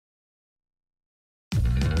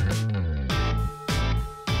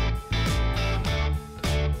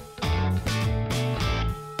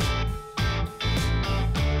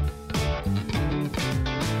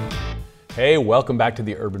Hey, welcome back to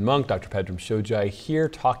The Urban Monk. Dr. Pedram Shojai here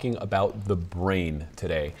talking about the brain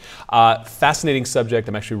today. Fascinating subject.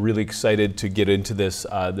 I'm actually really excited to get into this.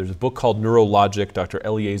 There's a book called NeuroLogic, Dr.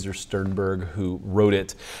 Eliezer Sternberg, who wrote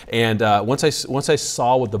it. And once I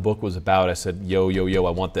saw what the book was about, I said, yo, I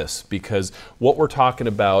want this. Because what we're talking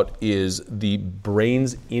about is the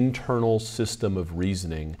brain's internal system of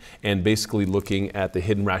reasoning and basically looking at the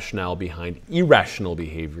hidden rationale behind irrational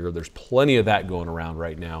behavior. There's plenty of that going around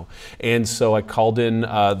right now. And so I called in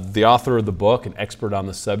the author of the book, an expert on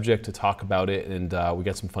the subject, to talk about it, and we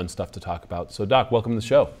got some fun stuff to talk about. So Doc, welcome to the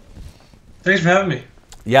show. Thanks for having me.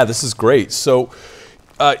 Yeah, this is great. So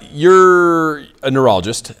you're a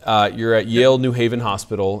neurologist. You're at Yale New Haven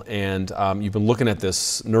Hospital, and you've been looking at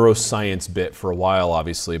this neuroscience bit for a while,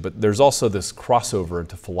 obviously, but there's also this crossover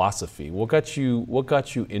into philosophy. What got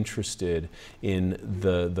you interested in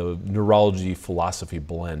the neurology philosophy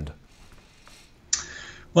blend?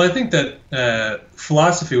 Well, I think that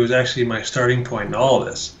philosophy was actually my starting point in all of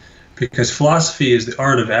this, because philosophy is the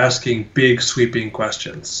art of asking big, sweeping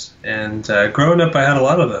questions. And growing up, I had a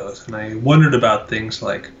lot of those, and I wondered about things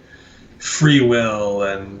like free will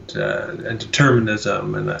and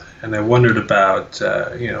determinism, and I wondered about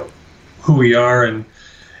who we are and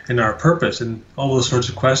our purpose and all those sorts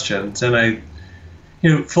of questions. And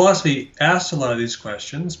philosophy asks a lot of these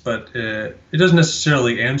questions, but it doesn't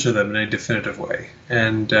necessarily answer them in a definitive way.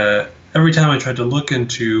 And every time I tried to look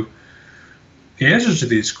into the answers to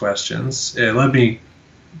these questions, it led me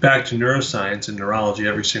back to neuroscience and neurology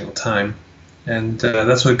every single time. And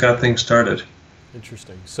that's what got things started.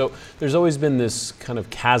 Interesting. So there's always been this kind of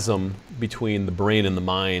chasm between the brain and the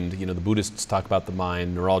mind. You know, the Buddhists talk about the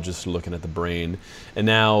mind, neurologists are looking at the brain, and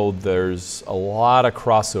now there's a lot of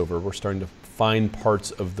crossover. We're starting to find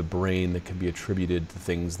parts of the brain that can be attributed to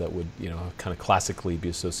things that would, kind of classically be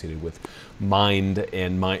associated with mind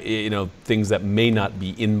and things that may not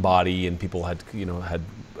be in body, and people had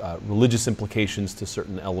religious implications to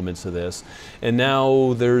certain elements of this. And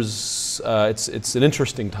now there's, it's an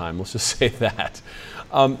interesting time, let's just say that.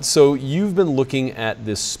 So you've been looking at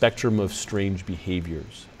this spectrum of strange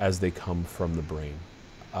behaviors as they come from the brain.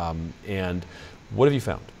 And what have you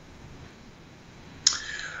found?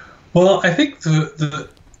 Well, I think the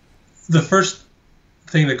first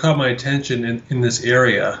thing that caught my attention in this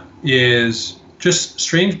area is just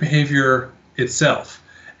strange behavior itself,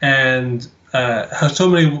 and how so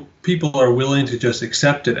many people are willing to just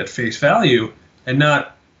accept it at face value and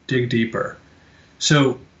not dig deeper.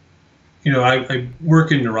 So, I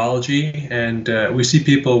work in neurology, and we see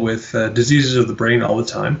people with diseases of the brain all the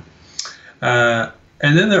time.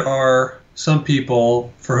 And then there are some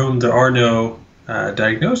people for whom there are no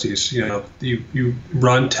diagnoses. You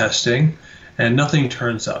run testing and nothing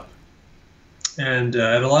turns up. And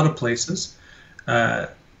at a lot of places,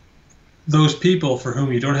 those people for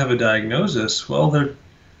whom you don't have a diagnosis, well, they're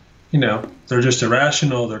just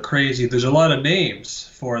irrational, they're crazy. There's a lot of names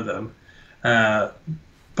for them, but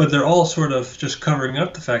they're all sort of just covering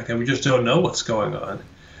up the fact that we just don't know what's going on.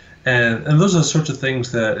 And those are the sorts of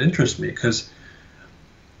things that interest me, because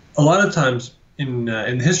a lot of times in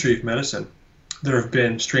the history of medicine, there have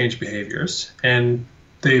been strange behaviors, and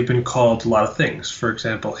they've been called a lot of things. For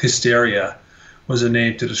example, hysteria was a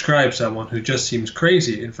name to describe someone who just seems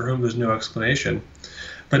crazy and for whom there's no explanation.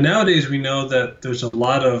 But nowadays we know that there's a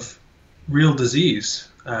lot of real disease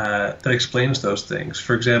that explains those things.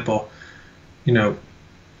 For example,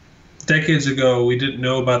 decades ago we didn't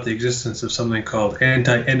know about the existence of something called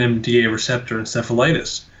anti-NMDA receptor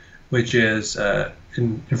encephalitis, which is an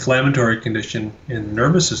inflammatory condition in the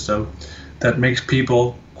nervous system that makes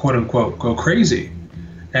people, quote unquote, go crazy.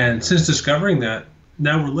 And since discovering that,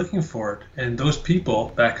 now we're looking for it. And those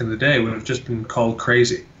people back in the day would have just been called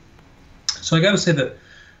crazy. So I got to say that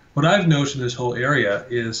what I've noticed in this whole area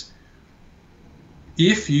is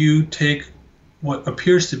if you take what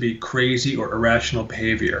appears to be crazy or irrational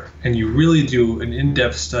behavior and you really do an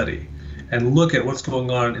in-depth study and look at what's going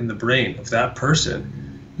on in the brain of that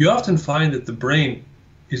person, you often find that the brain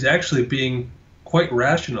is actually being quite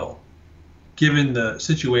rational given the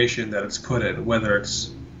situation that it's put in, whether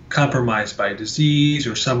it's compromised by disease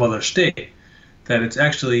or some other state, that it's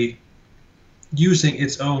actually using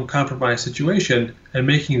its own compromised situation and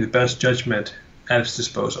making the best judgment at its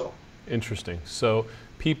disposal. Interesting. So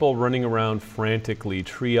people running around frantically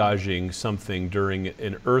triaging something during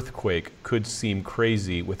an earthquake could seem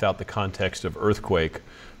crazy without the context of earthquake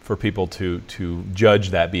for people to judge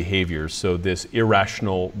that behavior. So this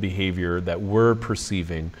irrational behavior that we're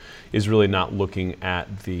perceiving is really not looking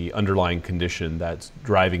at the underlying condition that's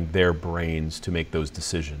driving their brains to make those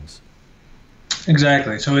decisions.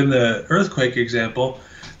 Exactly. So in the earthquake example,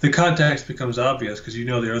 the context becomes obvious because you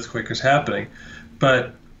know the earthquake is happening.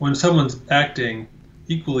 But when someone's acting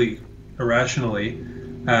equally irrationally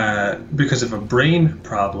because of a brain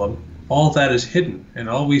problem, all that is hidden, and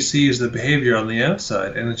all we see is the behavior on the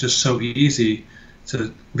outside, and it's just so easy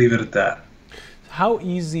to leave it at that. How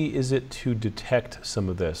easy is it to detect some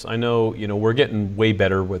of this? I know, we're getting way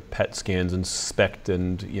better with PET scans and SPECT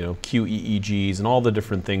and, QEEGs and all the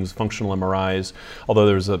different things, functional MRIs, although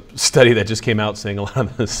there's a study that just came out saying a lot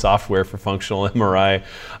of the software for functional MRI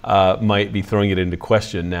might be throwing it into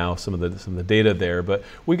question now, some of the data there. But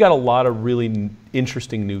we got a lot of really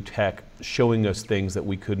interesting new tech showing us things that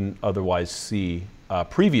we couldn't otherwise see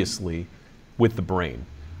previously with the brain.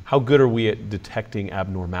 How good are we at detecting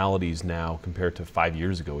abnormalities now compared to 5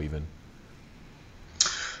 years ago even?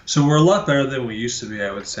 So we're a lot better than we used to be,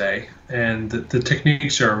 I would say, and the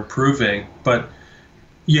techniques are improving, but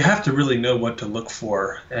you have to really know what to look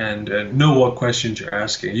for and know what questions you're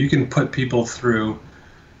asking. You can put people through,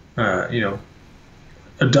 a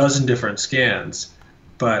dozen different scans,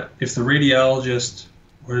 but if the radiologist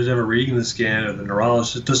or who's ever reading the scan or the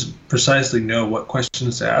neurologist doesn't precisely know what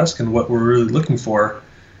questions to ask and what we're really looking for,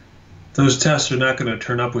 those tests are not going to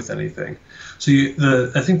turn up with anything. So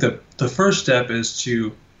I think the first step is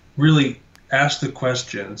to really ask the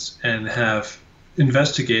questions and have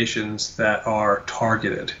investigations that are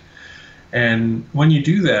targeted. And when you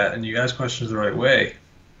do that and you ask questions the right way,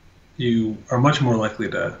 you are much more likely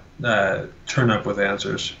to turn up with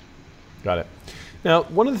answers. Got it. Now,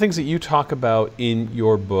 one of the things that you talk about in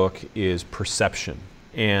your book is perception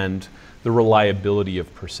and the reliability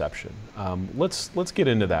of perception. Let's get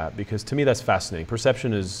into that, because to me that's fascinating.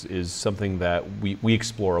 Perception is something that we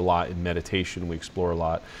explore a lot in meditation, we explore a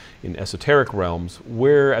lot in esoteric realms.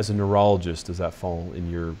 Where, as a neurologist, does that fall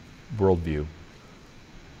in your worldview?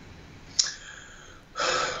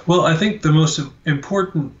 Well, I think the most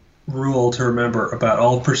important rule to remember about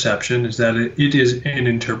all perception is that it is an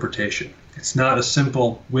interpretation. It's not a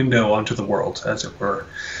simple window onto the world, as it were.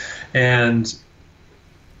 And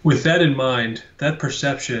with that in mind, that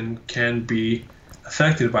perception can be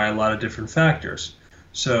affected by a lot of different factors.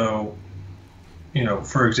 So,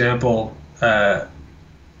 for example,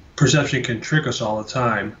 perception can trick us all the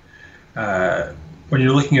time. When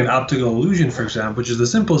you're looking at optical illusion, for example, which is the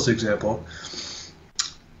simplest example,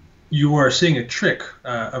 you are seeing a trick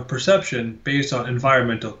of perception based on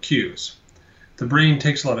environmental cues. The brain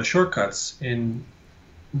takes a lot of shortcuts in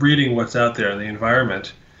reading what's out there in the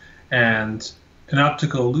environment, and an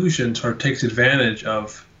optical illusion sort of takes advantage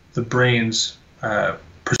of the brain's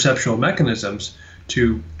perceptual mechanisms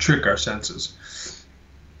to trick our senses.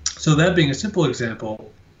 So that being a simple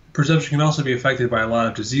example, perception can also be affected by a lot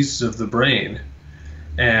of diseases of the brain.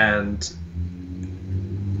 And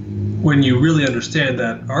when you really understand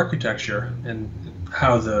that architecture and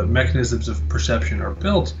how the mechanisms of perception are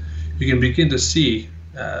built, you can begin to see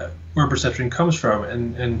where perception comes from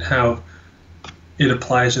and how it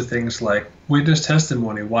applies to things like witness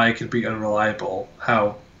testimony, why it can be unreliable,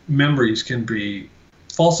 how memories can be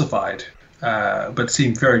falsified, but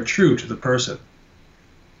seem very true to the person.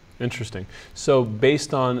 Interesting. So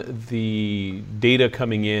based on the data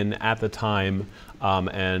coming in at the time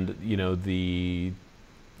and the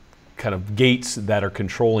kind of gates that are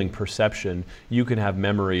controlling perception, you can have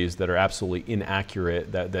memories that are absolutely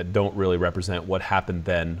inaccurate, that don't really represent what happened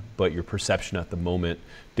then, but your perception at the moment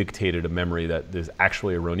dictated a memory that is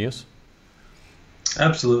actually erroneous?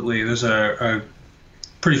 Absolutely. There's a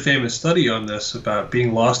pretty famous study on this about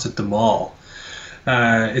being lost at the mall.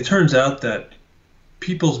 It turns out that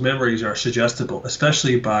people's memories are suggestible,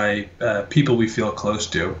 especially by people we feel close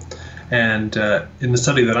to. And in the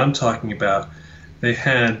study that I'm talking about, they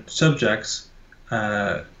had subjects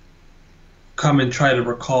come and try to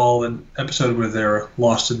recall an episode where they're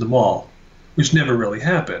lost in the mall, which never really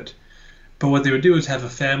happened. But what they would do is have a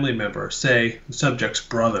family member, say the subject's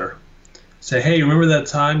brother, say, hey, remember that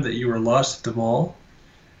time that you were lost at the mall?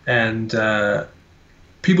 And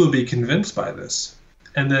people would be convinced by this.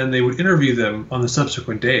 And then they would interview them on the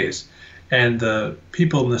subsequent days. And the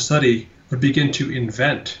people in the study would begin to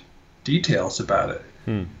invent details about it.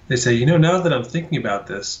 They say, now that I'm thinking about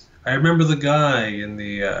this, I remember the guy in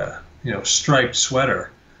the striped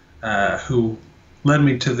sweater who led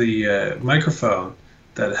me to the microphone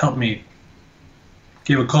that helped me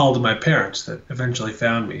give a call to my parents that eventually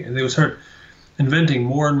found me. And they would start inventing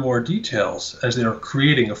more and more details as they were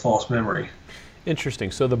creating a false memory.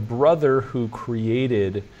 Interesting. So the brother who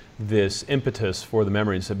created this impetus for the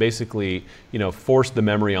memory and said basically, forced the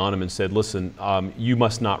memory on him and said, listen, you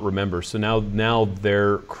must not remember. So now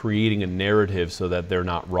they're creating a narrative so that they're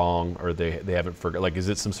not wrong or they haven't forgotten. Like, is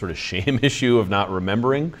it some sort of shame issue of not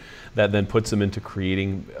remembering that then puts them into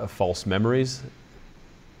creating false memories?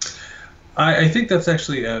 I think that's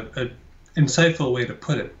actually an insightful way to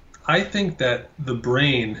put it. I think that the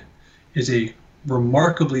brain is a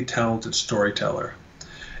remarkably talented storyteller.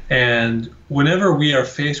 And whenever we are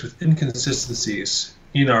faced with inconsistencies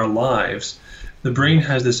in our lives, the brain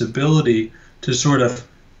has this ability to sort of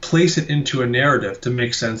place it into a narrative to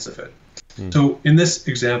make sense of it. So in this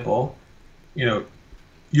example,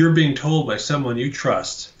 you're being told by someone you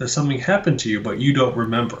trust that something happened to you, but you don't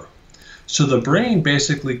remember. So the brain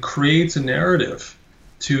basically creates a narrative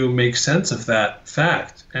to make sense of that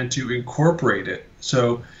fact and to incorporate it.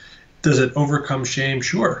 So does it overcome shame?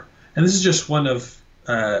 Sure. And this is just one of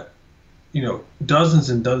dozens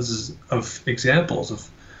and dozens of examples of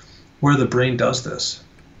where the brain does this.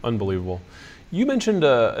 Unbelievable. You mentioned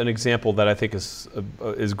an example that I think is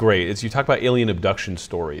great. It's you talk about alien abduction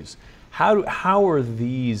stories. How are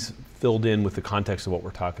these filled in with the context of what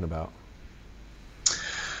we're talking about?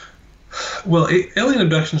 Well, alien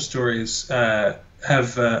abduction stories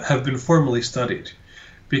have been formally studied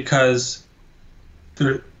because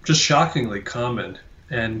they're just shockingly common,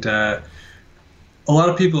 and a lot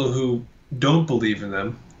of people who don't believe in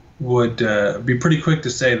them would be pretty quick to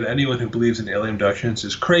say that anyone who believes in alien abductions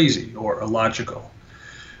is crazy or illogical.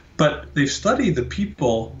 But they've studied the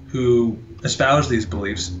people who espouse these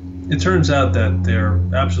beliefs. It turns out that they're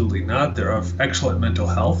absolutely not. They're of excellent mental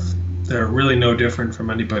health. They're really no different from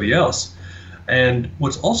anybody else. And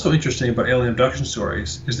what's also interesting about alien abduction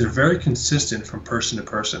stories is they're very consistent from person to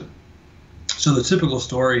person. So the typical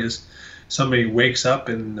story is somebody wakes up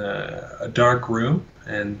in a dark room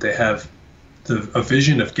and they have a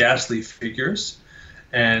vision of ghastly figures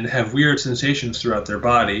and have weird sensations throughout their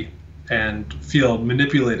body and feel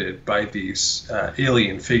manipulated by these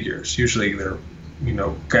alien figures. Usually they're,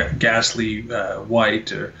 ghastly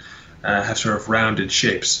white or have sort of rounded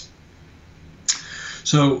shapes.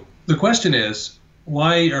 So the question is,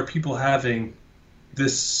 why are people having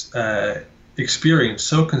this experience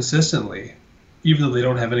so consistently, even though they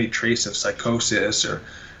don't have any trace of psychosis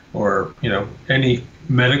or any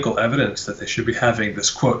medical evidence that they should be having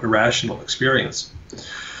this, quote, irrational experience?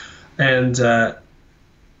 And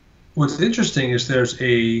what's interesting is there's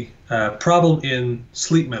a problem in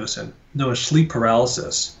sleep medicine known as sleep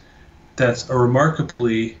paralysis that's a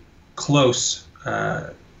remarkably close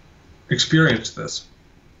experience to this.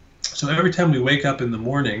 So every time we wake up in the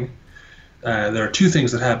morning, there are two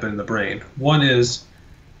things that happen in the brain. One is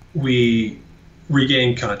we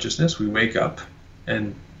regain consciousness. We wake up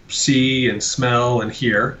and see and smell and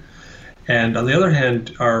hear. And on the other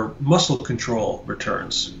hand, our muscle control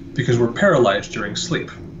returns because we're paralyzed during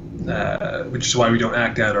sleep, which is why we don't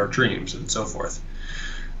act out our dreams and so forth.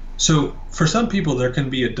 So for some people, there can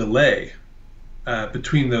be a delay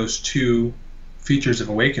between those two features of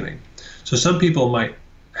awakening. So some people might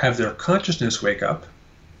have their consciousness wake up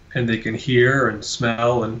and they can hear and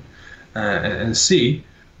smell and see,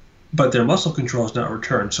 but their muscle control is not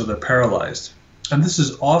returned, so they're paralyzed. And this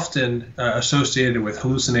is often associated with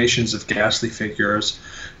hallucinations of ghastly figures,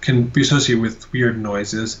 can be associated with weird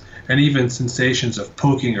noises, and even sensations of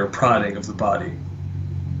poking or prodding of the body.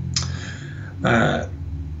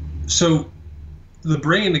 So the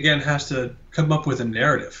brain, again, has to come up with a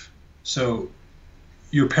narrative. So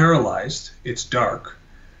you're paralyzed, it's dark,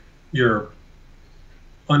 you're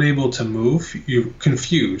unable to move, you're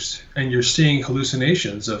confused, and you're seeing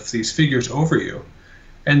hallucinations of these figures over you.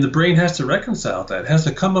 And the brain has to reconcile that. It has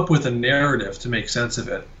to come up with a narrative to make sense of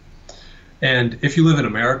it. And if you live in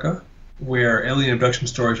America, where alien abduction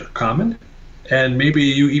stories are common, and maybe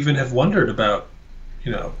you even have wondered about,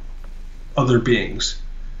 other beings,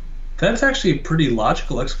 that's actually a pretty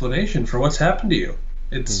logical explanation for what's happened to you.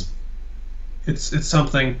 It's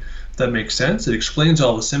something that makes sense. It explains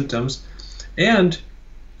all the symptoms, and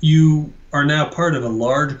you are now part of a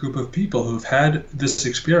large group of people who've had this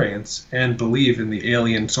experience and believe in the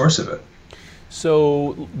alien source of it.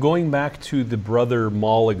 So going back to the Brother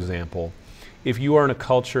Mall example, if you are in a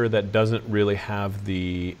culture that doesn't really have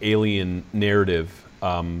the alien narrative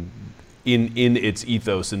in its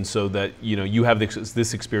ethos, and so that you have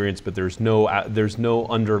this experience, but there's no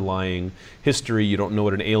underlying history, you don't know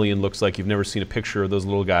what an alien looks like, you've never seen a picture of those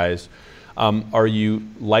little guys, are you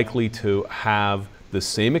likely to have the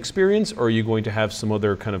same experience, or are you going to have some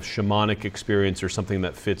other kind of shamanic experience or something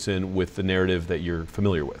that fits in with the narrative that you're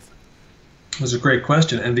familiar with? was a great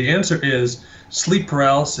question. And the answer is sleep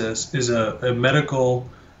paralysis is a medical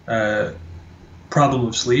problem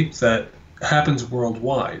of sleep that happens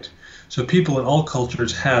worldwide. So people in all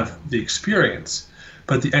cultures have the experience,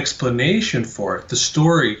 but the explanation for it, the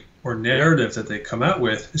story or narrative that they come out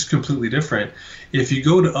with, is completely different. If you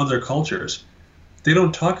go to other cultures, they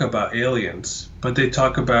don't talk about aliens, but they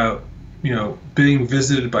talk about, being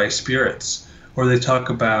visited by spirits, or they talk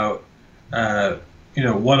about,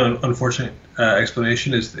 one unfortunate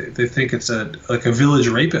explanation is they think it's a village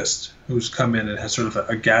rapist who's come in and has sort of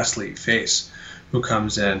a ghastly face who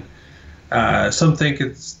comes in. Some think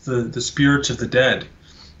it's the spirits of the dead,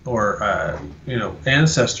 or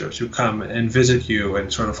ancestors who come and visit you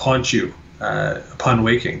and sort of haunt you upon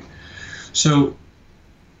waking. So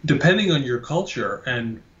depending on your culture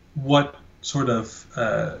and what sort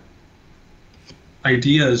of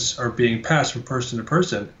ideas are being passed from person to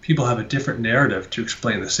person, people have a different narrative to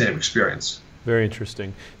explain the same experience. Very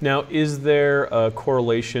interesting. Now, is there a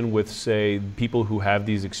correlation with, say, people who have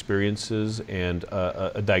these experiences and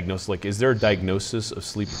a diagnosis? Like, is there a diagnosis of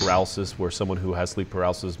sleep paralysis where someone who has sleep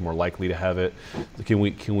paralysis is more likely to have it? Can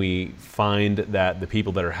we find that the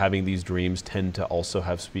people that are having these dreams tend to also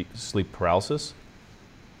have sleep paralysis?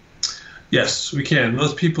 Yes, we can.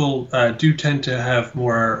 Most people do tend to have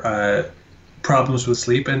more problems with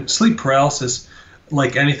sleep, and sleep paralysis,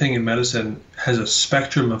 like anything in medicine, has a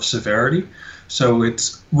spectrum of severity. So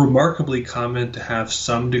it's remarkably common to have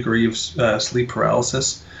some degree of sleep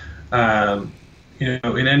paralysis. In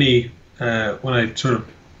any when I sort of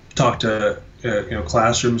talk to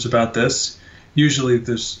classrooms about this, usually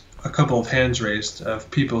there's a couple of hands raised of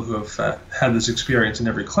people who have had this experience in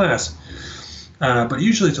every class. But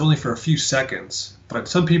usually it's only for a few seconds. But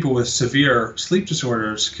some people with severe sleep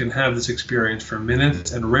disorders can have this experience for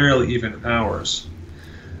minutes and rarely even hours.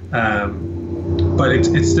 But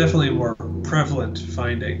it's definitely a more prevalent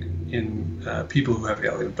finding in people who have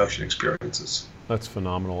alien abduction experiences. That's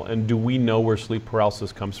phenomenal. And do we know where sleep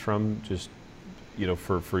paralysis comes from? Just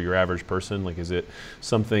for your average person, like, is it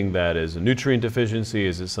something that is a nutrient deficiency?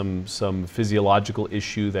 Is it some physiological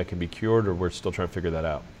issue that can be cured, or we're still trying to figure that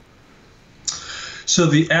out? So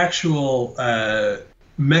the actual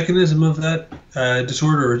mechanism of that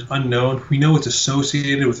disorder is unknown. We know it's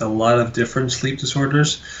associated with a lot of different sleep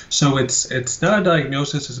disorders. So it's not a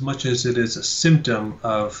diagnosis as much as it is a symptom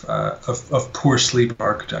of poor sleep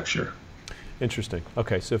architecture. Interesting.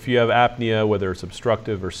 Okay, so if you have apnea, whether it's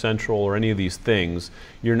obstructive or central or any of these things,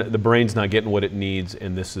 the brain's not getting what it needs,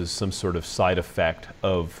 and this is some sort of side effect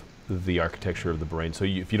of the architecture of the brain. So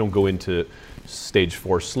if you don't go into stage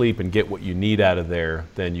 4 sleep and get what you need out of there,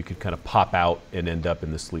 then you could kind of pop out and end up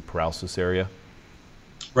in the sleep paralysis area.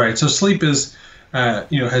 Right. So sleep is,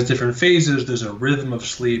 has different phases. There's a rhythm of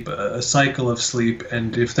sleep, a cycle of sleep,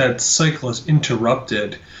 and if that cycle is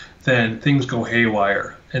interrupted, then things go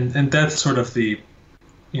haywire. And that's sort of the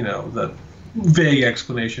vague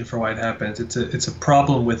explanation for why it happens. It's a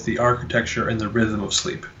problem with the architecture and the rhythm of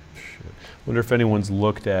sleep. Wonder if anyone's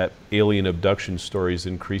looked at alien abduction stories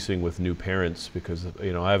increasing with new parents, because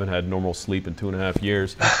I haven't had normal sleep in 2.5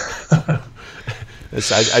 years.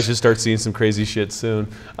 I should start seeing some crazy shit soon.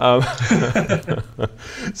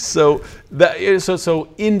 So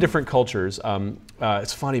in different cultures,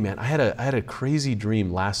 it's funny, man. I had a crazy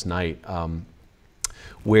dream last night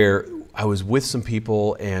where I was with some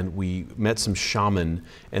people and we met some shaman,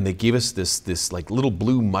 and they gave us this like little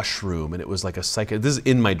blue mushroom, and it was like a this is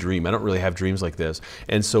in my dream. I don't really have dreams like this.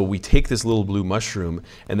 And so we take this little blue mushroom,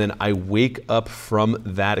 and then I wake up from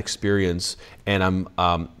that experience, and I'm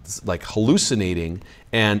like hallucinating,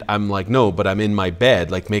 and I'm like, no, but I'm in my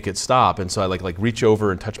bed, like, make it stop. And so I like reach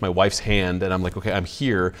over and touch my wife's hand, and I'm like, okay, I'm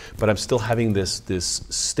here, but I'm still having this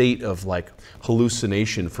state of like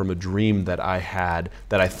hallucination from a dream that I had,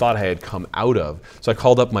 that I thought I had come out of. So I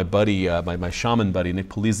called up my buddy, my shaman buddy, Nick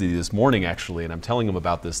Polizzi, this morning actually, and I'm telling him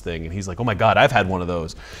about this thing, and he's like, oh my God, I've had one of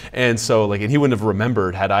those. And so and he wouldn't have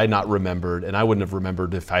remembered had I not remembered, and I wouldn't have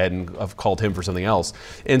remembered if I hadn't have called him for something else.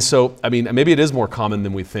 And so, I mean, maybe it is more common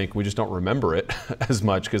than we think. We just don't remember it as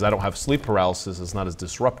much because I don't have sleep paralysis. It's not as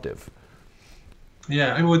disruptive.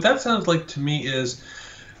 Yeah, I mean, what that sounds like to me is,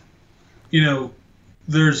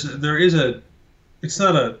 it's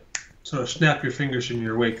not a sort of snap your fingers and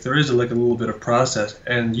you're awake. There is a little bit of process,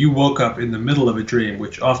 and you woke up in the middle of a dream,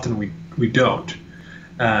 which often we don't.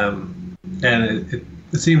 And it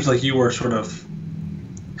seems like you were sort of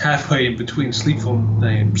halfway in between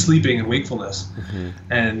sleeping and wakefulness,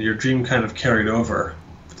 and your dream kind of carried over.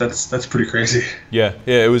 that's pretty crazy. Yeah,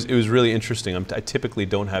 it was really interesting. I typically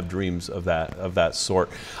don't have dreams of that sort.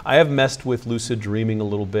 I have messed with lucid dreaming a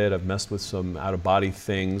little bit. I've messed with some out of body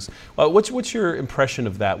things. What's your impression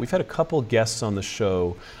of that? We've had a couple guests on the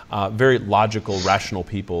show, very logical, rational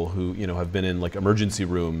people who have been in like emergency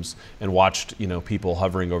rooms and watched people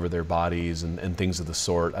hovering over their bodies and things of the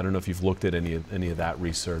sort. I don't know if you've looked at any of that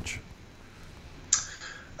research.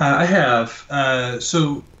 I have.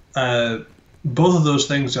 Both of those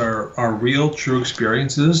things are real, true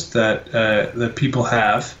experiences that people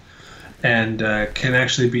have and can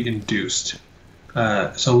actually be induced.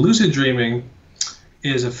 So lucid dreaming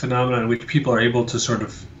is a phenomenon in which people are able to sort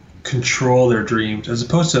of control their dreams as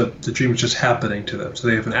opposed to the dreams just happening to them. So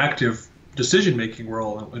they have an active decision-making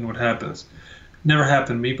role in what happens. Never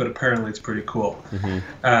happened to me, but apparently it's pretty cool.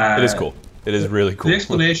 Mm-hmm. It is cool. It is really cool. The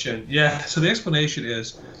explanation, so the explanation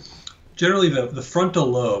is generally the frontal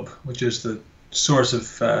lobe, which is the source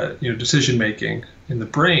of decision making in the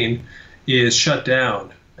brain, is shut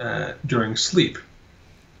down during sleep.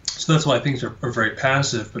 So that's why things are very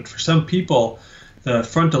passive. But for some people, the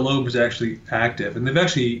frontal lobe is actually active, and they've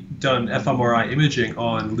actually done fMRI imaging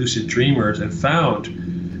on lucid dreamers and found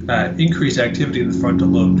increased activity in the frontal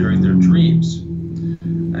lobe during their dreams.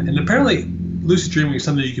 And apparently, lucid dreaming is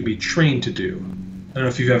something you can be trained to do. I don't know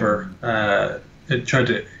if you've ever tried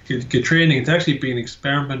to get training. It's actually being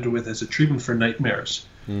experimented with as a treatment for nightmares,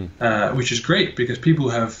 which is great because people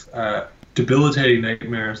who have debilitating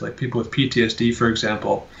nightmares, like people with PTSD, for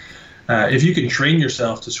example, if you can train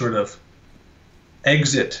yourself to sort of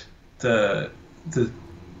exit the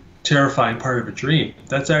terrifying part of a dream,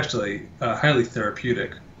 that's actually highly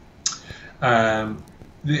therapeutic. The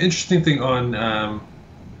interesting thing on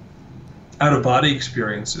out-of-body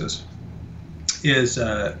experiences is,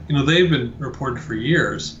 they've been reported for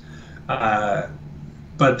years,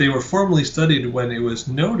 but they were formally studied when it was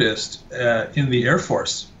noticed in the Air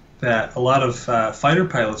Force that a lot of fighter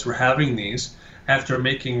pilots were having these after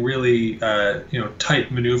making really,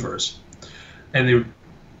 tight maneuvers. And they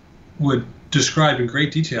would describe in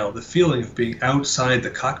great detail the feeling of being outside the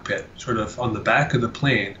cockpit, sort of on the back of the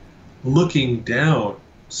plane, looking down,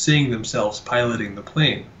 seeing themselves piloting the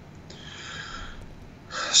plane.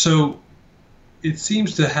 So it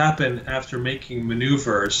seems to happen after making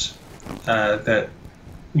maneuvers that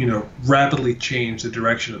rapidly change the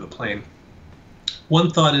direction of the plane. One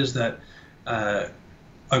thought is that a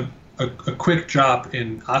quick drop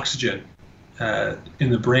in oxygen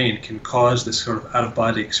in the brain can cause this sort of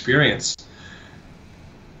out-of-body experience.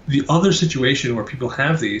 The other situation where people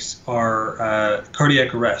have these are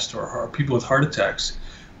cardiac arrest or people with heart attacks,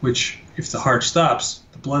 which if the heart stops,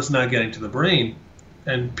 the blood's not getting to the brain,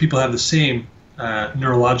 and people have the same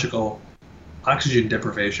neurological oxygen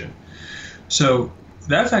deprivation. So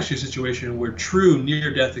that's actually a situation where true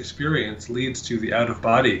near-death experience leads to the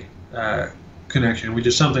out-of-body connection, which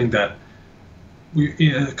is something that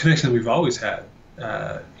a connection that we've always had,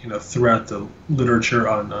 throughout the literature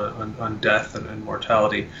on death and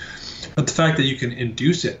mortality. But the fact that you can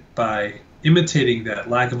induce it by imitating that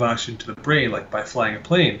lack of oxygen to the brain, like by flying a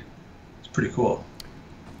plane, is pretty cool.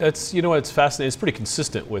 It's it's fascinating. It's pretty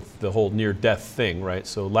consistent with the whole near-death thing, right?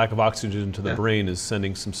 So lack of oxygen to the brain is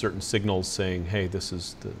sending some certain signals saying, "Hey, this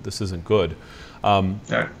isn't good."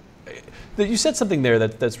 You said something there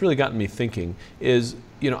that's really gotten me thinking. Is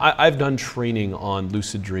I've done training on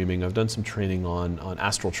lucid dreaming. I've done some training on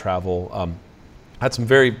astral travel. Had some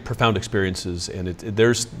very profound experiences, and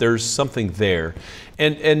there's something there.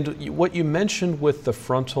 And what you mentioned with the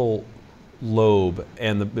frontal lobe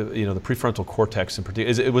and the prefrontal cortex in particular,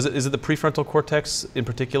 is it the prefrontal cortex in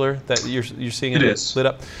particular that you're seeing it is lit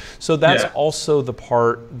up? So that's also the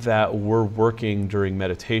part that we're working during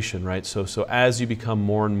meditation, right? So as you become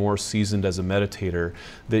more and more seasoned as a meditator,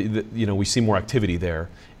 we see more activity there.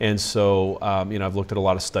 And so I've looked at a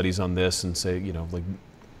lot of studies on this and say like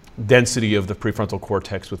density of the prefrontal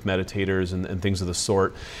cortex with meditators and things of the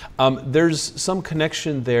sort. There's some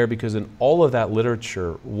connection there because in all of that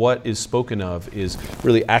literature, what is spoken of is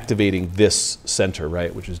really activating this center,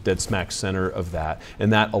 right, which is dead smack center of that,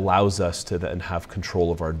 and that allows us to then have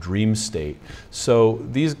control of our dream state. So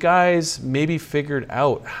these guys maybe figured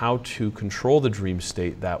out how to control the dream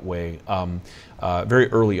state that way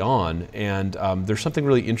very early on, and there's something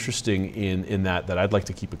really interesting in that I'd like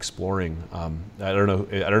to keep exploring. I don't know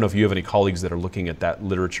if you have any colleagues that are looking at that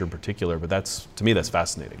literature in particular, but to me that's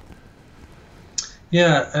fascinating.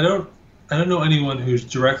 Yeah, I don't know anyone who's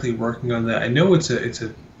directly working on that. I know it's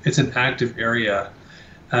an active area.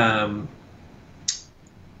 There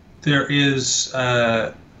is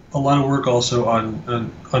a lot of work also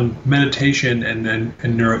on meditation and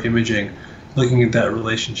neuroimaging looking at that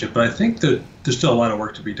relationship. But I think that there's still a lot of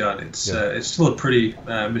work to be done. It's still a pretty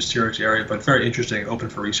mysterious area, but very interesting, open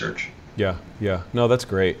for research. Yeah, yeah. No, that's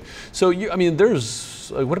great. So, I mean,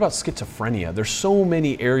 what about schizophrenia? There's so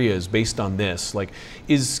many areas based on this. Like,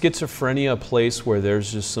 is schizophrenia a place where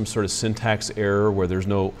there's just some sort of syntax error, where there's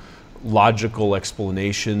no logical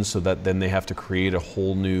explanation, so that then they have to create a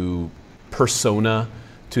whole new persona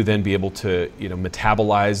to then be able to,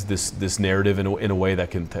 metabolize this narrative in a way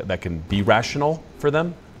that can be rational for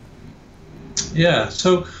them? Yeah.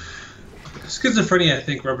 So schizophrenia, I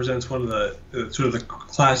think, represents one of the sort of the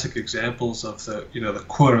classic examples of the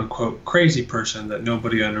quote unquote crazy person that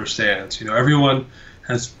nobody understands. Everyone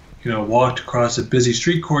has walked across a busy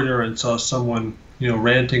street corner and saw someone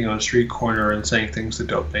ranting on a street corner and saying things that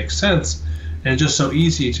don't make sense, and it's just so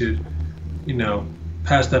easy to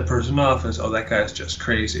pass that person off as, oh, that guy's just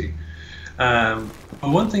crazy. But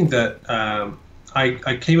one thing that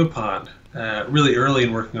I came upon really early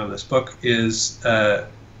in working on this book is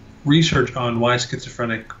research on why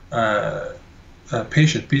schizophrenic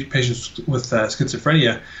patients with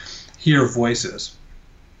schizophrenia hear voices.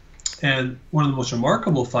 And one of the most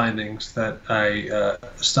remarkable findings that I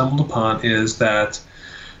stumbled upon is that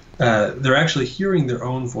they're actually hearing their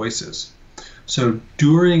own voices. So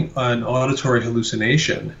during an auditory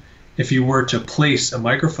hallucination, if you were to place a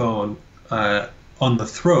microphone on the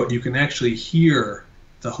throat, you can actually hear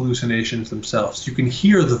the hallucinations themselves. You can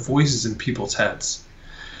hear the voices in people's heads.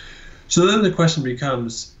 So then the question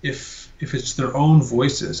becomes, if it's their own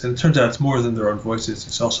voices, and it turns out it's more than their own voices,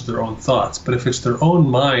 it's also their own thoughts, but if it's their own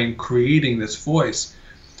mind creating this voice,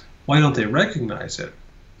 why don't they recognize it?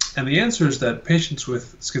 And the answer is that patients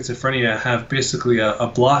with schizophrenia have basically a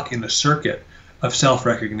block in the circuit of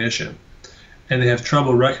self-recognition, and they have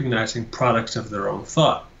trouble recognizing products of their own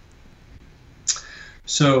thought.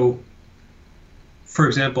 So, for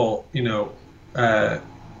example, a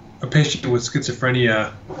patient with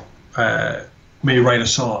schizophrenia may write a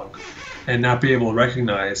song and not be able to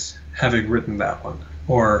recognize having written that one,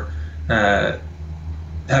 or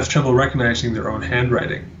have trouble recognizing their own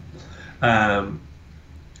handwriting.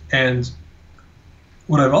 And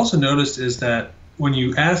what I've also noticed is that when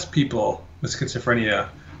you ask people with schizophrenia,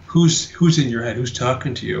 who's in your head, who's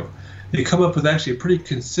talking to you, they come up with actually a pretty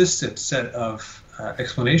consistent set of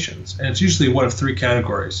explanations. And it's usually one of three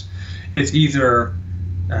categories. It's either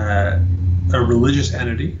a religious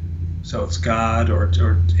entity, so it's God or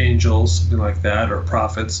angels, something like that, or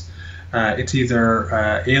prophets. It's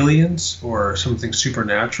either aliens or something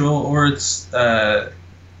supernatural, or it's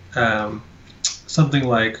something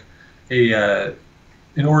like an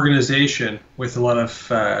organization with a lot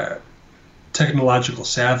of technological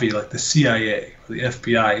savvy, like the CIA or the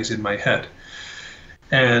FBI, is in my head.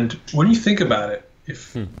 And when you think about it,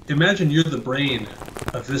 imagine you're the brain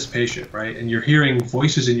of this patient, right? And you're hearing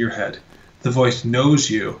voices in your head. The voice knows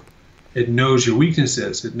you. It knows your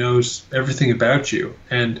weaknesses. It knows everything about you.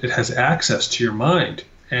 And it has access to your mind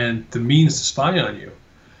and the means to spy on you.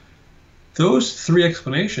 Those three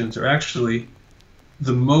explanations are actually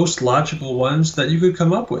the most logical ones that you could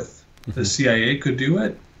come up with. The CIA could do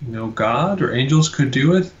it. God or angels could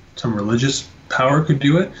do it. Some religious power could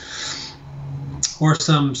do it. Or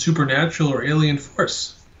some supernatural or alien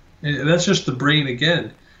force. And that's just the brain,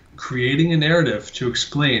 again, creating a narrative to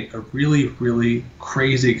explain a really, really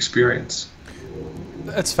crazy experience.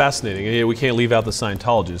 That's fascinating. Yeah, we can't leave out the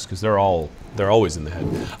Scientologists because they're always in the head.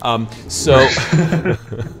 So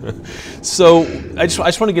I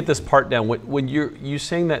just want to get this part down. When you're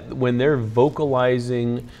saying that when they're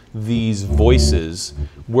vocalizing these voices,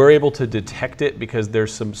 we're able to detect it because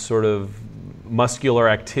there's some sort of muscular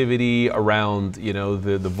activity around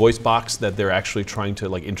the voice box that they're actually trying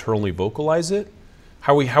to internally vocalize it.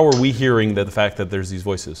 How are we hearing the fact that there's these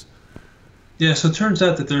voices? Yeah, so it turns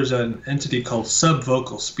out that there's an entity called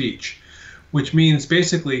subvocal speech, which means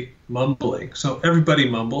basically mumbling. So everybody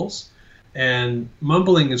mumbles, and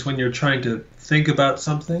mumbling is when you're trying to think about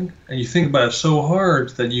something, and you think about it so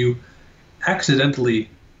hard that you accidentally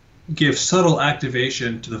give subtle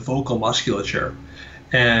activation to the vocal musculature.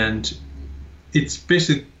 And it's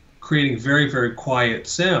basically creating very, very quiet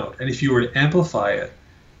sound. And if you were to amplify it,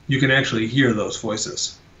 you can actually hear those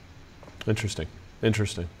voices. Interesting.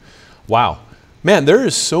 Wow. Man, there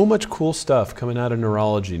is so much cool stuff coming out of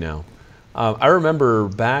neurology now. I remember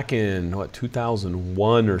back in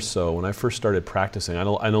 2001 or so when I first started practicing. I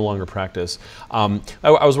no longer practice. I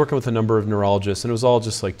was working with a number of neurologists, and it was all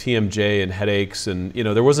just like TMJ and headaches, and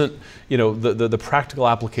there wasn't the practical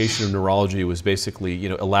application of neurology was basically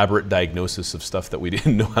elaborate diagnosis of stuff that we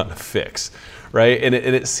didn't know how to fix, right? And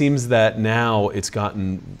it seems that now it's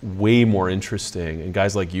gotten way more interesting, and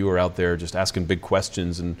guys like you are out there just asking big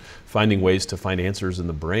questions and finding ways to find answers in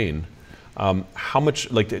the brain. How much,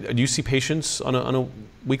 do you see patients on a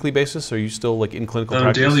weekly basis? Or are you still like in clinical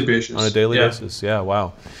practice? On a daily basis. On a daily basis, yeah,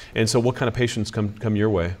 wow. And so what kind of patients come your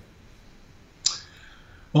way?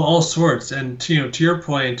 Well, all sorts. And to your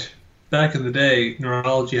point, back in the day,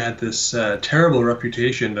 neurology had this terrible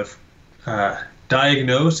reputation of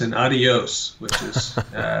diagnose and adios, which is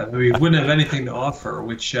we wouldn't have anything to offer,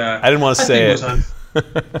 which I didn't want to say it.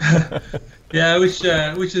 Yeah, which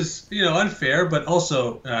is unfair, but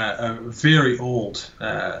also very old.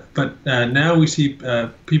 But now we see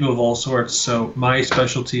people of all sorts. So my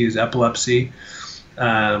specialty is epilepsy,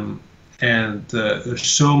 and there's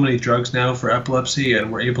so many drugs now for epilepsy,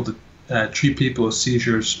 and we're able to treat people with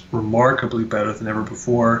seizures remarkably better than ever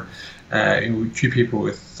before. We treat people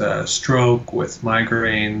with stroke, with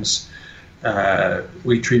migraines.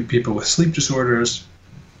 We treat people with sleep disorders,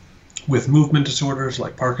 with movement disorders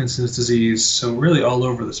like Parkinson's disease, so really all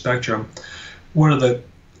over the spectrum. One of the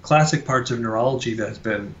classic parts of neurology that has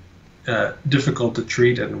been difficult to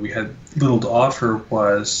treat and we had little to offer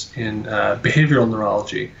was in behavioral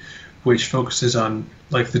neurology, which focuses on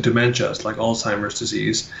like the dementias, like Alzheimer's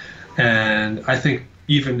disease. And I think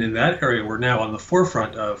even in that area, we're now on the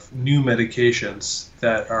forefront of new medications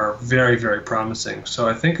that are very, very promising. So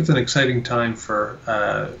I think it's an exciting time for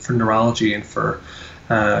neurology and for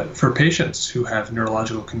patients who have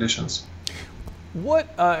neurological conditions. What,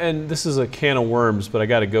 and this is a can of worms, but I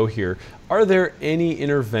got to go here. Are there any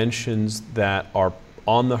interventions that are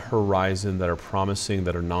on the horizon that are promising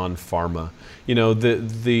that are non-pharma?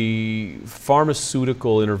 The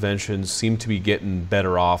pharmaceutical interventions seem to be getting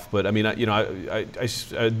better off, but I mean, I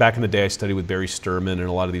back in the day I studied with Barry Sturman and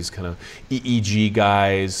a lot of these kind of EEG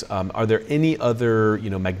guys. Are there any other,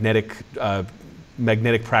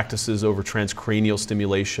 magnetic practices over transcranial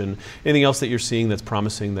stimulation? Anything else that you're seeing that's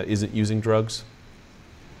promising that isn't using drugs?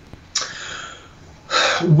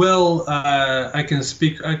 Well, I can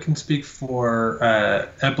speak for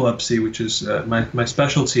epilepsy, which is my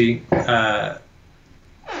specialty.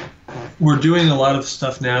 We're doing a lot of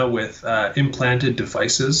stuff now with implanted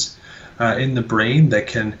devices in the brain that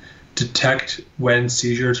can detect when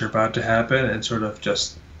seizures are about to happen and sort of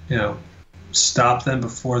just stop them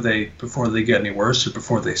before they get any worse or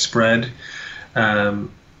before they spread.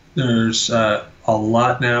 There's a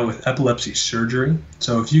lot now with epilepsy surgery.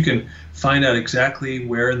 So if you can find out exactly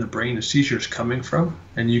where in the brain a seizure is coming from,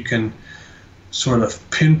 and you can sort of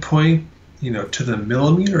pinpoint, to the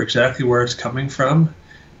millimeter exactly where it's coming from,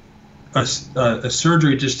 a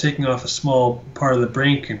surgery just taking off a small part of the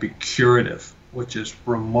brain can be curative, which is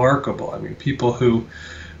remarkable. I mean, people who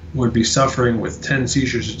would be suffering with 10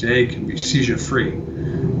 seizures a day can be seizure-free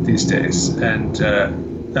these days, and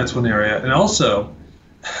that's one area. And also,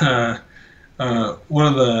 one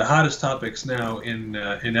of the hottest topics now in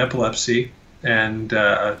epilepsy and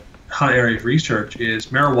a hot area of research is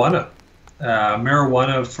marijuana.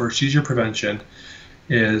 Marijuana for seizure prevention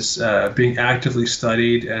is being actively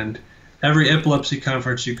studied, and every epilepsy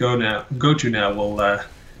conference you go to now will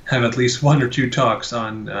have at least one or two talks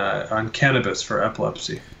on cannabis for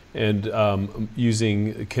epilepsy. And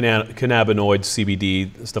using cannabinoids,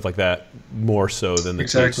 CBD, stuff like that, more so than the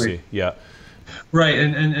exactly. THC. Yeah. Right,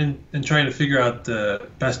 and trying to figure out the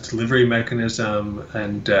best delivery mechanism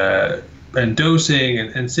and dosing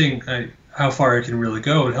and seeing how far it can really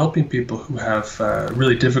go and helping people who have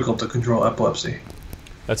really difficult to control epilepsy.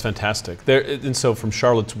 That's fantastic. And so from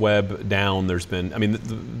Charlotte's Web down, there's been, I mean,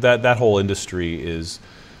 that whole industry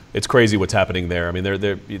it's crazy what's happening there. I mean,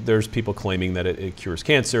 there's people claiming that it cures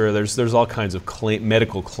cancer. There's all kinds of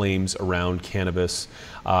medical claims around cannabis.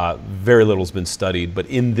 Very little has been studied, but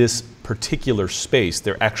in this particular space,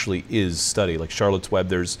 there actually is study. Like Charlotte's Web,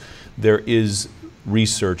 there is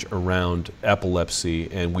research around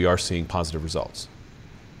epilepsy, and we are seeing positive results.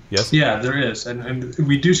 Yes? Yeah, there is, and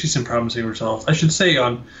we do see some promising results. I should say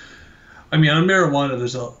on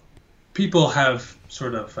marijuana, people have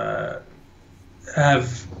sort of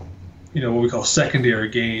have what we call secondary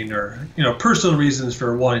gain, or personal reasons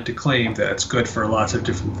for wanting to claim that it's good for lots of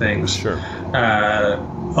different things. Sure. A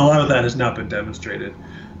lot of that has not been demonstrated,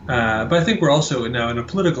 but I think we're also now in a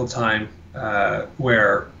political time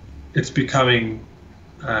where it's becoming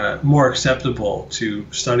more acceptable to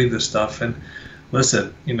study this stuff. And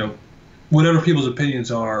listen, whatever people's opinions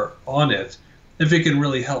are on it, if it can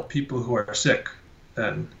really help people who are sick,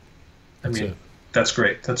 then that's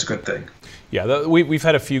great. That's a good thing. Yeah, we've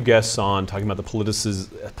had a few guests on talking about the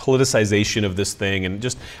politicization of this thing and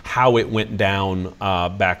just how it went down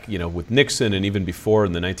back, with Nixon and even before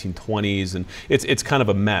in the 1920s, and it's kind of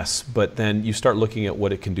a mess. But then you start looking at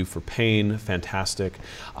what it can do for pain. Fantastic.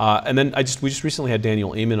 And then we just recently had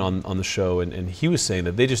Daniel Amen on the show, and he was saying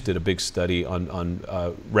that they just did a big study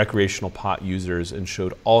on recreational pot users and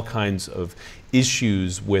showed all kinds of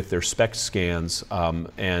issues with their SPECT scans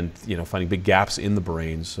and finding big gaps in the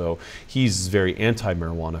brain. So he's very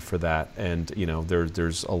anti-marijuana for that, and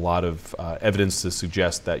there's a lot of evidence to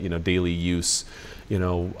suggest that daily use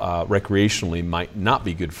recreationally might not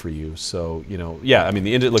be good for you. So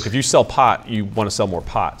look, if you sell pot, you want to sell more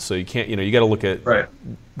pot. So you can't you got to look at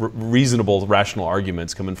reasonable, rational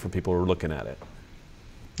arguments coming from people who are looking at it.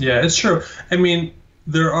 Yeah, it's true. I mean,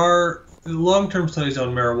 there are long-term studies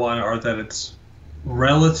on marijuana are that it's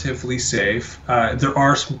relatively safe. There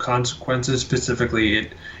are some consequences. Specifically,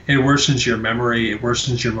 it worsens your memory, it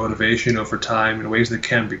worsens your motivation over time in ways that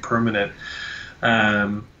can be permanent.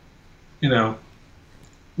 Not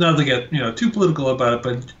to get too political about it,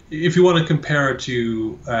 but if you want to compare it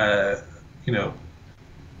to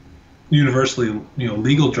universally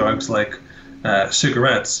legal drugs like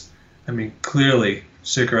cigarettes, I mean, clearly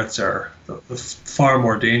cigarettes are far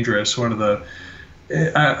more dangerous. One of the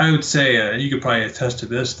I would say, you could probably attest to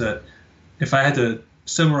this, that if I had to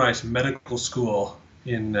summarize medical school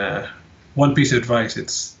in one piece of advice,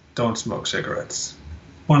 it's don't smoke cigarettes.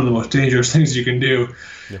 One of the most dangerous things you can do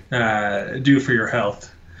for your health.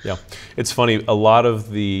 Yeah, it's funny. A lot of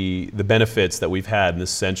the benefits that we've had in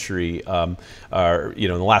this century are, in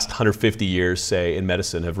the last 150 years, say, in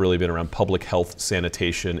medicine, have really been around public health,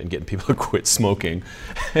 sanitation, and getting people to quit smoking.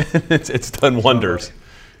 it's done wonders.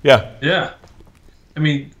 Yeah. Yeah. I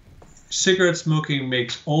mean, cigarette smoking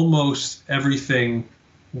makes almost everything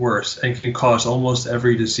worse and can cause almost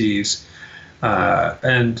every disease.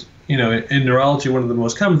 And in neurology, one of the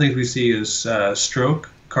most common things we see is stroke.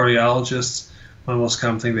 Cardiologists, one of the most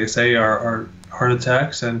common things they say are heart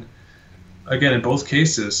attacks. And again, in both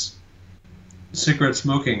cases, cigarette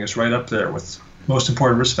smoking is right up there with most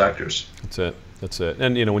important risk factors. That's it.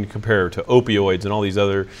 And when you compare to opioids and all these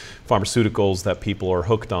other pharmaceuticals that people are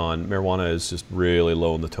hooked on, marijuana is just really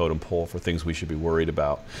low in the totem pole for things we should be worried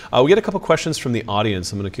about. We get a couple questions from the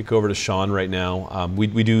audience. I'm going to kick over to Sean right now.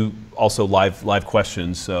 We do also live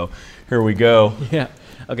questions, so here we go. Yeah.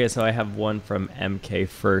 Okay, so I have one from MK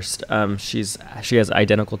first. She has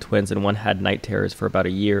identical twins, and one had night terrors for about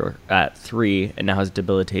a year at 3, and now has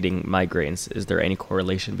debilitating migraines. Is there any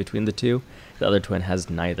correlation between the two? The other twin has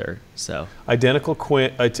neither. So identical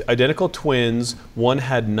twins. One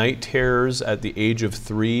had night terrors at the age of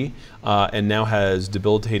 3, and now has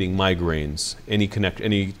debilitating migraines. Any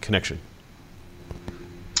connection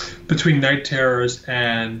between night terrors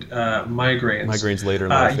and migraines? Migraines later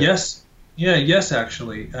in life. Yes. Yeah, yes,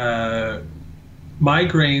 actually.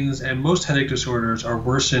 Migraines and most headache disorders are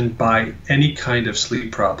worsened by any kind of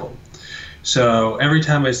sleep problem. So every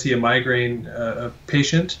time I see a migraine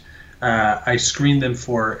patient, I screen them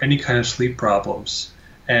for any kind of sleep problems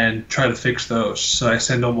and try to fix those. So I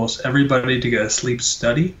send almost everybody to get a sleep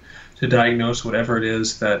study to diagnose whatever it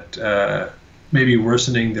is that may be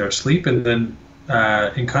worsening their sleep, and then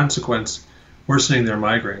in consequence, worsening their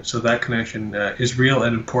migraine. So that connection is real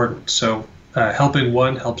and important. So helping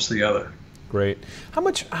one helps the other. Great. How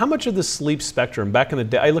much of the sleep spectrum back in the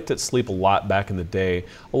day? I looked at sleep a lot back in the day.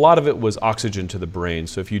 A lot of it was oxygen to the brain.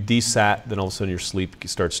 So if you desat, then all of a sudden your sleep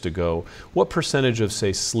starts to go. What percentage of,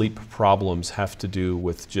 say, sleep problems have to do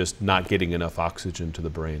with just not getting enough oxygen to the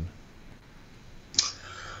brain?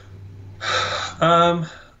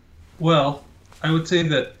 Well, I would say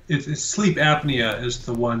that sleep apnea is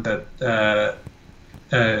the one that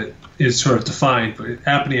is sort of defined.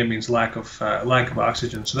 Apnea means lack of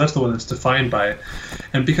oxygen, so that's the one that's defined by it.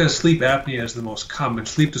 And because sleep apnea is the most common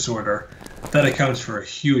sleep disorder, that accounts for a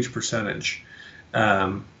huge percentage.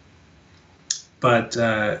 But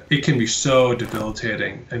it can be so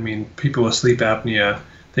debilitating. I mean, people with sleep apnea,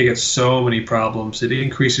 they get so many problems. It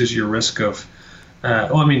increases your risk of,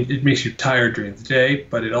 it makes you tired during the day,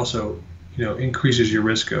 but it also increases your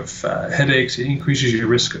risk of headaches. It increases your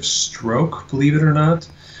risk of stroke, believe it or not.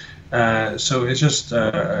 So it's just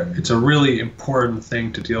it's a really important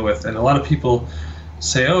thing to deal with. And a lot of people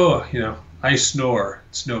say, I snore.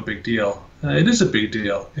 It's no big deal. It is a big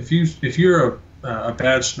deal. If you're a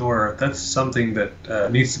bad snorer, that's something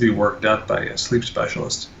that needs to be worked out by a sleep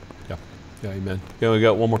specialist. Yeah, amen. Yeah, we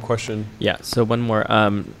got one more question. Yeah, so one more.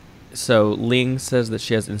 So Ling says that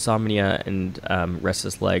she has insomnia and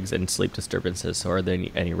restless legs and sleep disturbances. So are there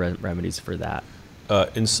any remedies for that?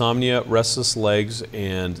 Insomnia, restless legs,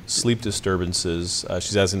 and sleep disturbances.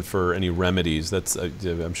 She's asking for any remedies. That's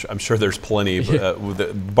I'm sure there's plenty,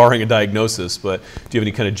 barring a diagnosis. But do you have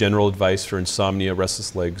any kind of general advice for insomnia,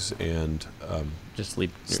 restless legs, and just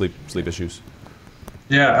sleep issues?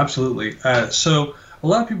 Yeah, absolutely. So a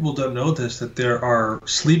lot of people don't know this, that there are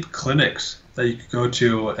sleep clinics that you could go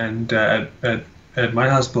to, and at my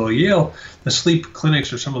hospital, Yale, the sleep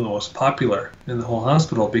clinics are some of the most popular in the whole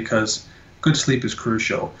hospital because good sleep is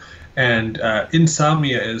crucial, and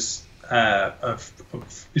insomnia is a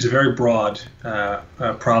very broad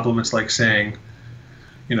problem. It's like saying,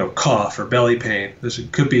 cough or belly pain.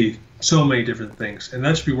 It could be so many different things, and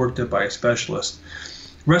that should be worked up by a specialist.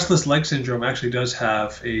 Restless leg syndrome actually does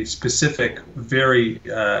have a specific, very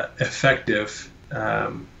effective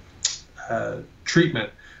treatment,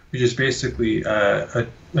 which is basically a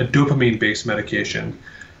dopamine-based medication,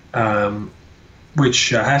 which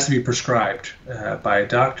has to be prescribed by a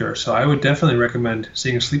doctor. So I would definitely recommend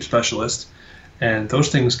seeing a sleep specialist, and those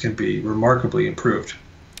things can be remarkably improved.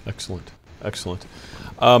 Excellent.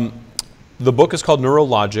 The book is called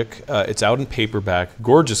NeuroLogic. It's out in paperback.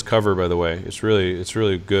 Gorgeous cover, by the way. It's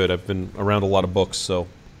really good. I've been around a lot of books, so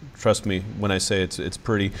trust me when I say it's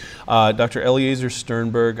pretty. Dr. Eliezer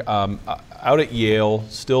Sternberg, out at Yale,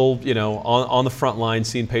 still on the front line,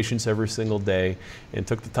 seeing patients every single day, and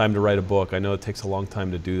took the time to write a book. I know it takes a long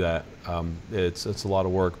time to do that. It's a lot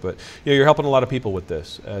of work, but you're helping a lot of people with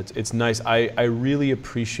this. It's nice. I really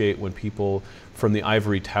appreciate when people from the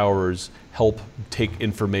ivory towers help take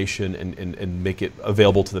information and make it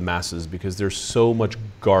available to the masses, because there's so much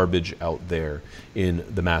garbage out there in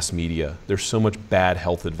the mass media. There's so much bad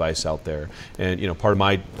health advice out there. And part of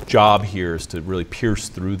my job here is to really pierce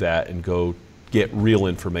through that and go get real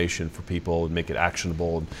information for people and make it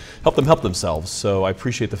actionable and help them help themselves. So I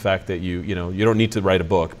appreciate the fact that you don't need to write a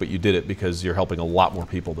book, but you did it because you're helping a lot more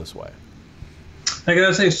people this way. I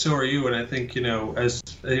gotta say, so are you, and I think as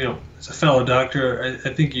a fellow doctor,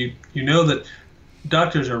 I think you know that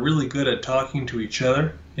doctors are really good at talking to each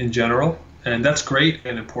other in general, and that's great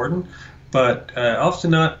and important, but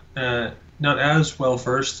often not as well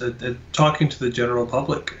versed at talking to the general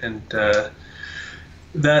public, and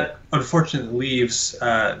that unfortunately leaves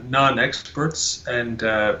non-experts and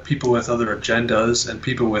people with other agendas and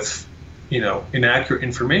people with inaccurate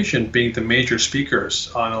information being the major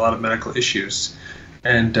speakers on a lot of medical issues.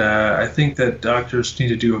 And I think that doctors need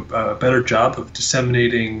to do a better job of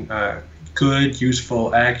disseminating good,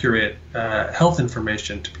 useful, accurate health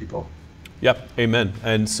information to people. Yep, amen.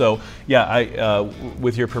 And so,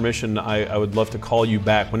 with your permission, I would love to call you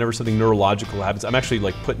back whenever something neurological happens. I'm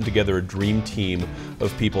actually putting together a dream team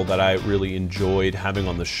of people that I really enjoyed having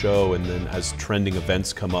on the show, and then as trending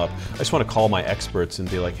events come up, I just want to call my experts and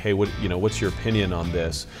be like, hey, what's your opinion on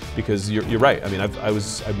this? Because you're right. I mean,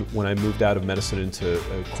 when I moved out of medicine into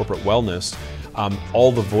corporate wellness,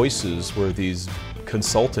 all the voices were these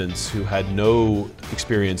consultants who had no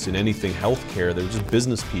experience in anything healthcare. They were just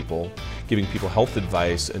business people giving people health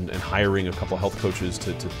advice and hiring a couple health coaches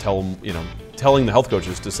to tell them, telling the health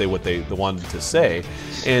coaches to say what they wanted to say.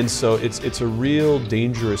 And so it's a real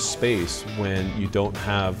dangerous space when you don't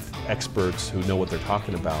have experts who know what they're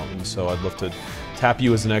talking about. And so I'd love to tap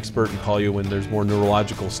you as an expert and call you when there's more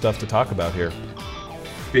neurological stuff to talk about here.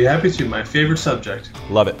 Be happy to. My favorite subject.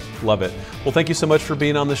 Love it. Well, thank you so much for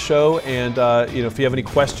being on the show. And if you have any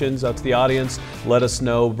questions to the audience, let us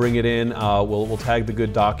know. Bring it in. We'll tag the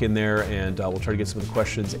good doc in there, and we'll try to get some of the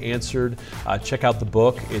questions answered. Check out the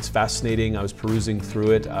book. It's fascinating. I was perusing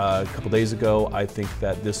through it a couple days ago. I think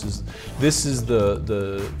that this is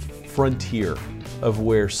the frontier of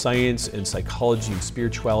where science and psychology and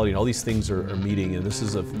spirituality and all these things are meeting, and this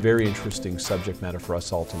is a very interesting subject matter for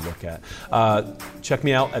us all to look at. Check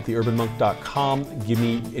me out at theurbanmonk.com. Give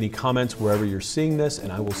me any comments wherever you're seeing this,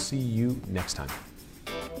 and I will see you next time.